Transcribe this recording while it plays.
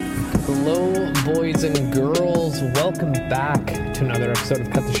Hello, boys and girls. Welcome back to another episode of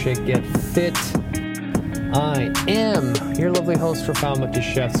Cut the Shake, Get Fit. I am your lovely host, Rafał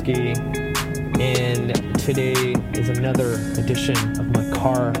Matuszewski, and today is another edition of my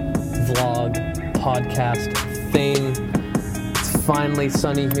car vlog podcast thing. It's finally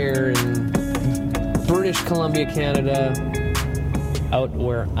sunny here in British Columbia, Canada, out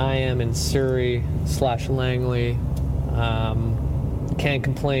where I am in Surrey/Langley. Can't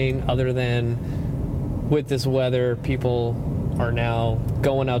complain other than with this weather, people are now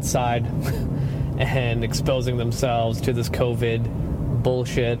going outside and exposing themselves to this COVID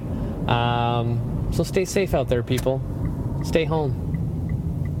bullshit. So stay safe out there, people. Stay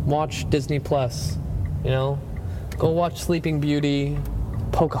home. Watch Disney Plus. Go watch Sleeping Beauty,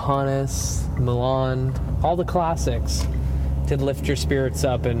 Pocahontas, Mulan, all the classics to lift your spirits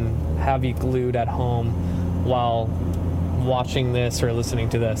up and have you glued at home while watching this or listening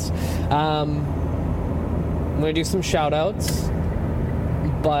to this. I'm going to do some shout outs,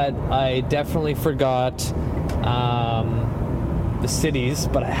 but I definitely forgot the cities,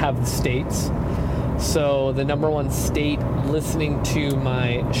 but I have the states. So the number one state listening to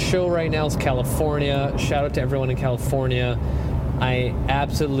my show right now is California. Shout out to everyone in California. I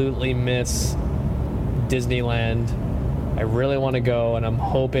absolutely miss Disneyland. I really want to go, and I'm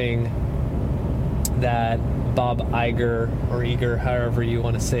hoping that Bob Iger, or Iger, however you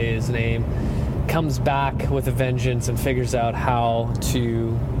want to say his name, comes back with a vengeance and figures out how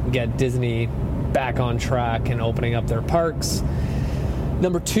to get Disney back on track and opening up their parks.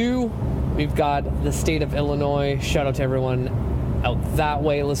 Number two, we've got the state of Illinois. Shout out to everyone out that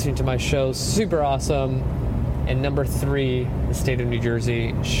way listening to my show. Super awesome. And number three, the state of New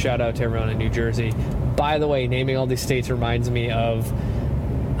Jersey. Shout out to everyone in New Jersey. By the way, naming all these states reminds me of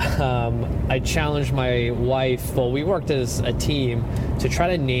I challenged my wife, well, we worked as a team to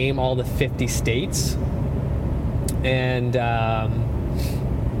try to name all the 50 states. And I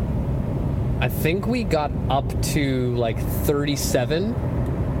think we got up to like 37.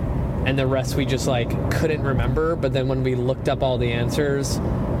 And the rest we just couldn't remember. But then when we looked up all the answers,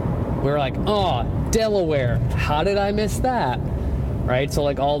 we were like, oh, Delaware. How did I miss that? Right? So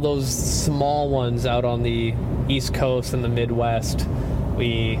all those small ones out on the East Coast and the Midwest,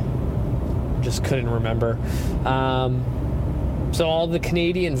 we just couldn't remember. So all the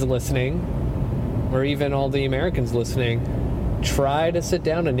Canadians listening, or even all the Americans listening, try to sit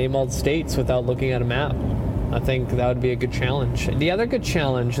down and name all the states without looking at a map. I think that would be a good challenge. The other good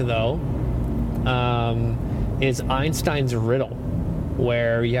challenge, though, is Einstein's riddle,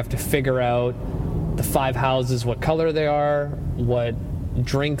 where you have to figure out the 5 houses, what color they are, what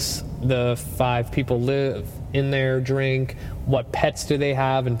drinks the 5 people live in their drink, what pets do they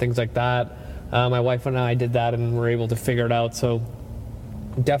have, and things like that. My wife and I did that and were able to figure it out. So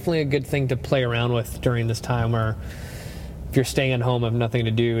definitely a good thing to play around with during this time, where if you're staying at home, have nothing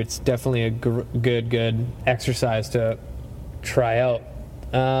to do, it's definitely a good exercise to try out.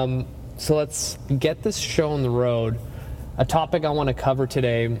 So let's get this show on the road. A topic I want to cover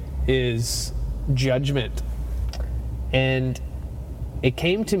today is judgment. And it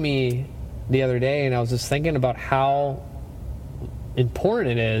came to me the other day, and I was just thinking about how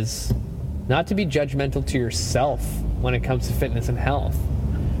important it is not to be judgmental to yourself when it comes to fitness and health,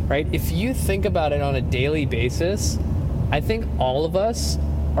 right? If you think about it on a daily basis, I think all of us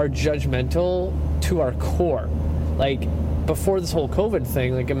are judgmental to our core. Before this whole COVID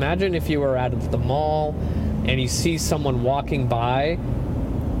thing, imagine if you were at the mall and you see someone walking by,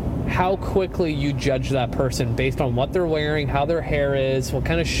 how quickly you judge that person based on what they're wearing, how their hair is, what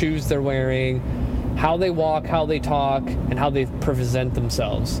kind of shoes they're wearing, how they walk, how they talk, and how they present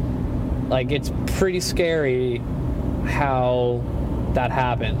themselves. It's pretty scary how that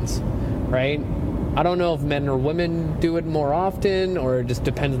happens, right? I don't know if men or women do it more often, or it just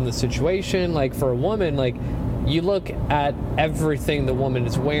depends on the situation. For a woman, you look at everything the woman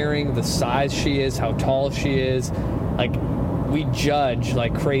is wearing, the size she is, how tall she is, we judge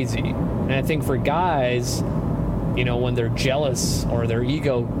like crazy. And I think for guys, when they're jealous or their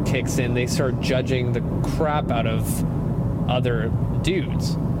ego kicks in, they start judging the crap out of other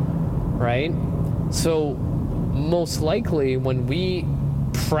dudes, right? So most likely when we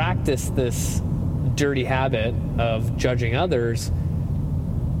practice this dirty habit of judging others,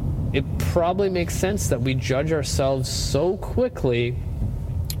 it probably makes sense that we judge ourselves so quickly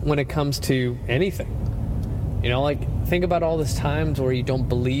when it comes to anything. Think about all these times where you don't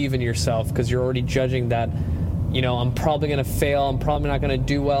believe in yourself because you're already judging that, I'm probably going to fail, I'm probably not going to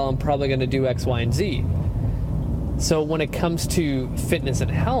do well, I'm probably going to do X, Y, and Z. So when it comes to fitness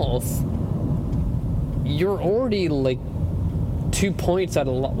and health, you're already 2 points at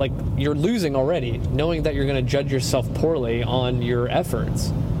like you're losing already, knowing that you're going to judge yourself poorly on your efforts,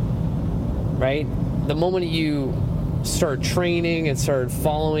 right? The moment you start training and start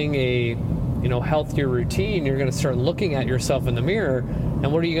following a healthier routine, you're going to start looking at yourself in the mirror,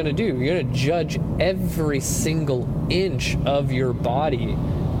 and what are you going to do? You're going to judge every single inch of your body.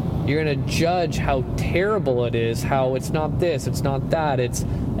 You're going to judge how terrible it is, how it's not this, it's not that, it's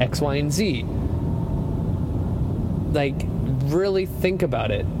X, Y, and Z. Like, really think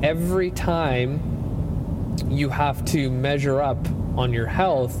about it. Every time you have to measure up on your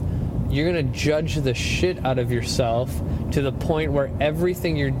health, you're going to judge the shit out of yourself to the point where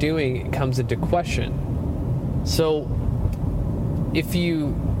everything you're doing comes into question. So if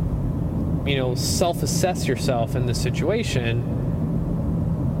you self-assess yourself in this situation,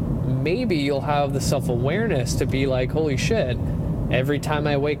 maybe you'll have the self-awareness to be like, holy shit, every time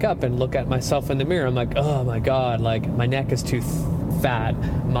I wake up and look at myself in the mirror, I'm like, oh my God, like my neck is too fat,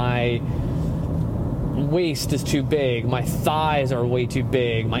 my waist is too big, my thighs are way too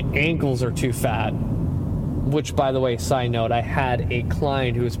big, my ankles are too fat. Which, by the way, side note, I had a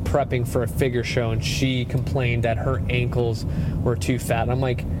client who was prepping for a figure show and she complained that her ankles were too fat. I'm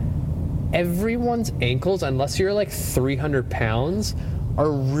like, everyone's ankles, unless you're like 300 pounds,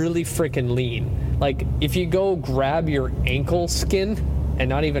 are really freaking lean. Like, if you go grab your ankle skin and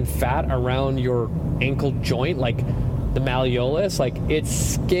not even fat around your ankle joint, like the malleolus, like it's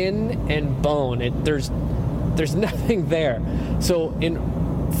skin and bone. There's nothing there. So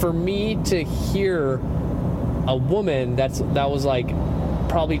for me to hear a woman that was like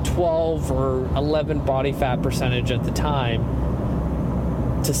probably 12 or 11 body fat percentage at the time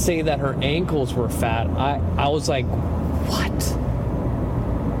to say that her ankles were fat, I was like, what?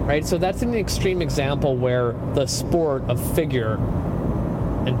 Right? So that's an extreme example where the sport of figure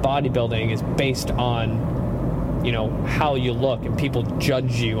and bodybuilding is based on how you look, and people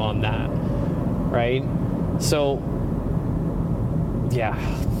judge you on that, right? So yeah,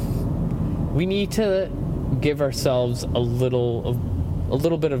 we need to give ourselves a little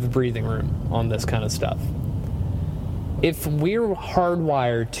bit of breathing room on this kind of stuff. If we're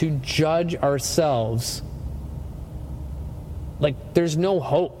hardwired to judge ourselves, like, there's no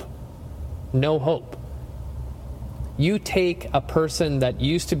hope. You take a person that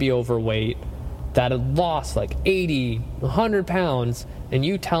used to be overweight, that had lost like 80, 100 pounds, and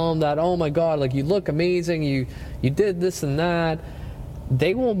you tell them that, oh my God, like, you look amazing, you did this and that,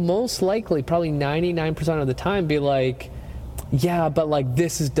 they will most likely, probably 99% of the time, be like, yeah, but like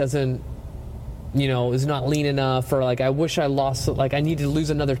this doesn't, is not lean enough, or like I wish I lost, like I need to lose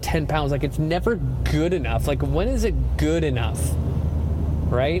another 10 pounds. Like, it's never good enough. Like, when is it good enough?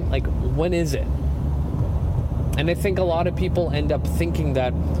 Right? Like, when is it? And I think a lot of people end up thinking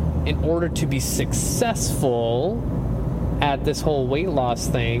that in order to be successful at this whole weight loss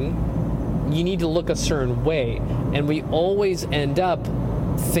thing, you need to look a certain way. And we always end up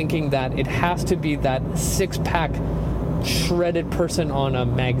thinking that it has to be that six-pack shredded person on a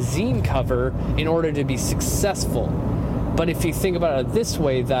magazine cover in order to be successful. But if you think about it this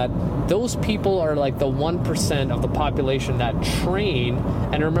way, that those people are like the 1% of the population that train.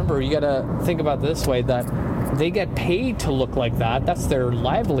 And remember, you got to think about it this way, that they get paid to look like that. That's their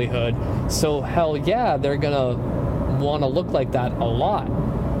livelihood. So hell yeah, they're going to want to look like that a lot,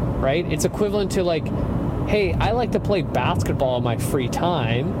 right? It's equivalent to like, hey, I like to play basketball in my free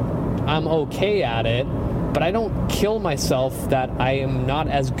time. I'm okay at it, but I don't kill myself that I am not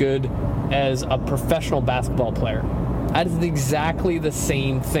as good as a professional basketball player. That is exactly the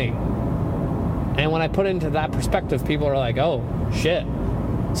same thing. And when I put it into that perspective, people are like, oh, shit.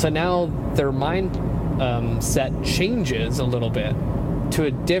 So now their mind set changes a little bit to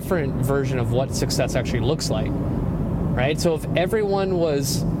a different version of what success actually looks like, right? So if everyone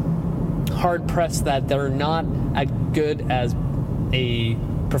was hard-pressed that they're not as good as a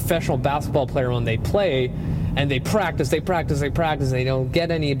professional basketball player when they play, and they practice, and they don't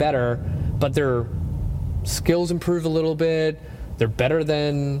get any better, but their skills improve a little bit, they're better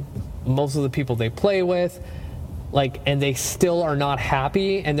than most of the people they play with, like, and they still are not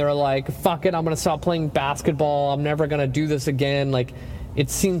happy, and they're like, fuck it, I'm gonna stop playing basketball, I'm never gonna do this again. Like, it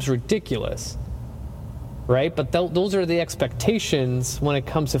seems ridiculous, right? But those are the expectations when it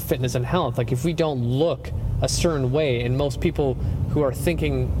comes to fitness and health. Like, if we don't look a certain way, and most people who are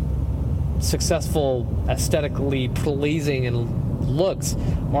thinking successful, aesthetically pleasing and looks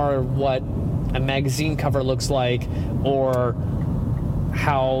are what a magazine cover looks like, or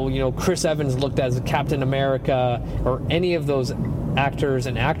how, Chris Evans looked as Captain America, or any of those actors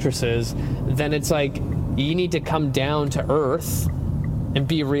and actresses, then it's like, you need to come down to earth and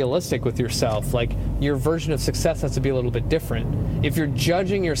be realistic with yourself. Like, your version of success has to be a little bit different. If you're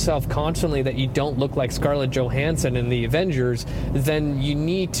judging yourself constantly that you don't look like Scarlett Johansson in the Avengers, then you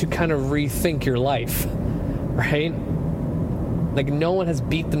need to kind of rethink your life, right? Like, no one has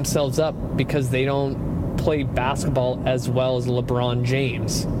beat themselves up because they don't play basketball as well as LeBron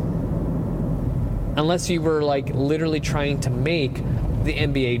James. Unless you were like literally trying to make the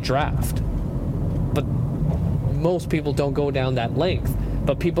NBA draft. But most people don't go down that length.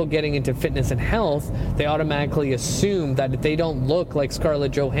 But people getting into fitness and health, they automatically assume that if they don't look like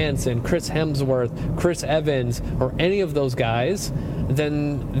Scarlett Johansson, Chris Hemsworth, Chris Evans, or any of those guys,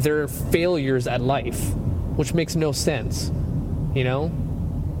 then they're failures at life, which makes no sense, you know?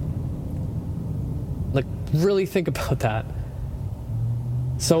 Like, really think about that.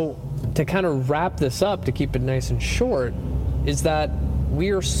 So, to kind of wrap this up, to keep it nice and short, is that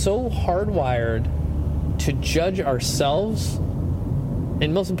we are so hardwired to judge ourselves.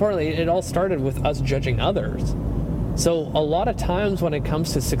 And most importantly, it all started with us judging others. So a lot of times when it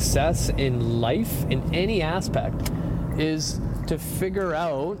comes to success in life, in any aspect, is to figure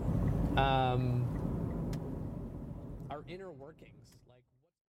out